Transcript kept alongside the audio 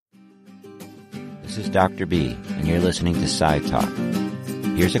This is Dr. B, and you're listening to Side Talk.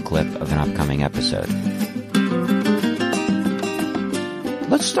 Here's a clip of an upcoming episode.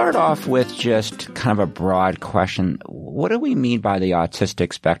 Let's start off with just kind of a broad question. What do we mean by the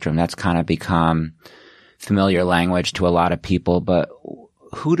autistic spectrum? That's kind of become familiar language to a lot of people, but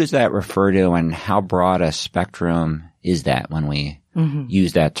who does that refer to, and how broad a spectrum is that when we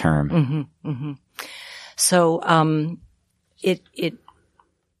use that term? So it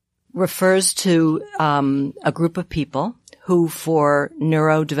refers to a group of people who, for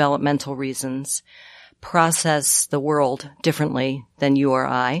neurodevelopmental reasons, process the world differently than you or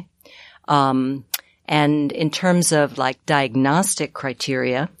I. And in terms of like diagnostic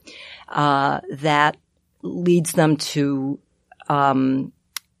criteria, that leads them to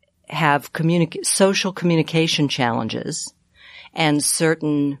have social communication challenges and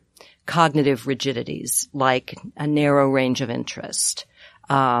certain cognitive rigidities, like a narrow range of interest,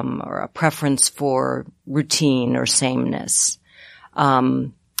 or a preference for routine or sameness.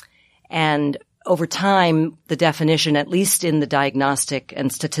 And over time, the definition, at least in the Diagnostic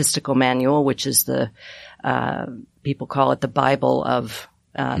and Statistical Manual, which is the, people call it the Bible of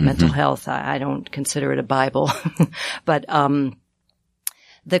mental health. I don't consider it a Bible, but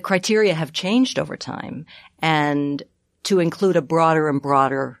the criteria have changed over time, and to include a broader and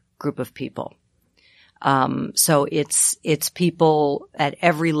broader group of people. So it's people at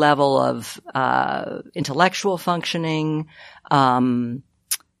every level of intellectual functioning. And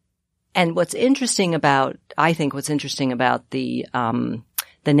what's interesting about the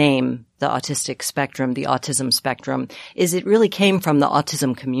name, the autistic spectrum, the autism spectrum, is it really came from the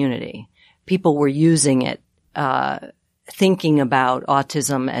autism community. People were using it, thinking about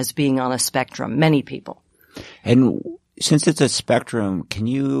autism as being on a spectrum, many people. And since it's a spectrum, can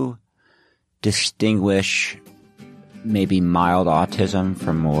you distinguish maybe mild autism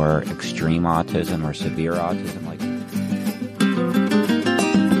from more extreme autism or severe autism? Like,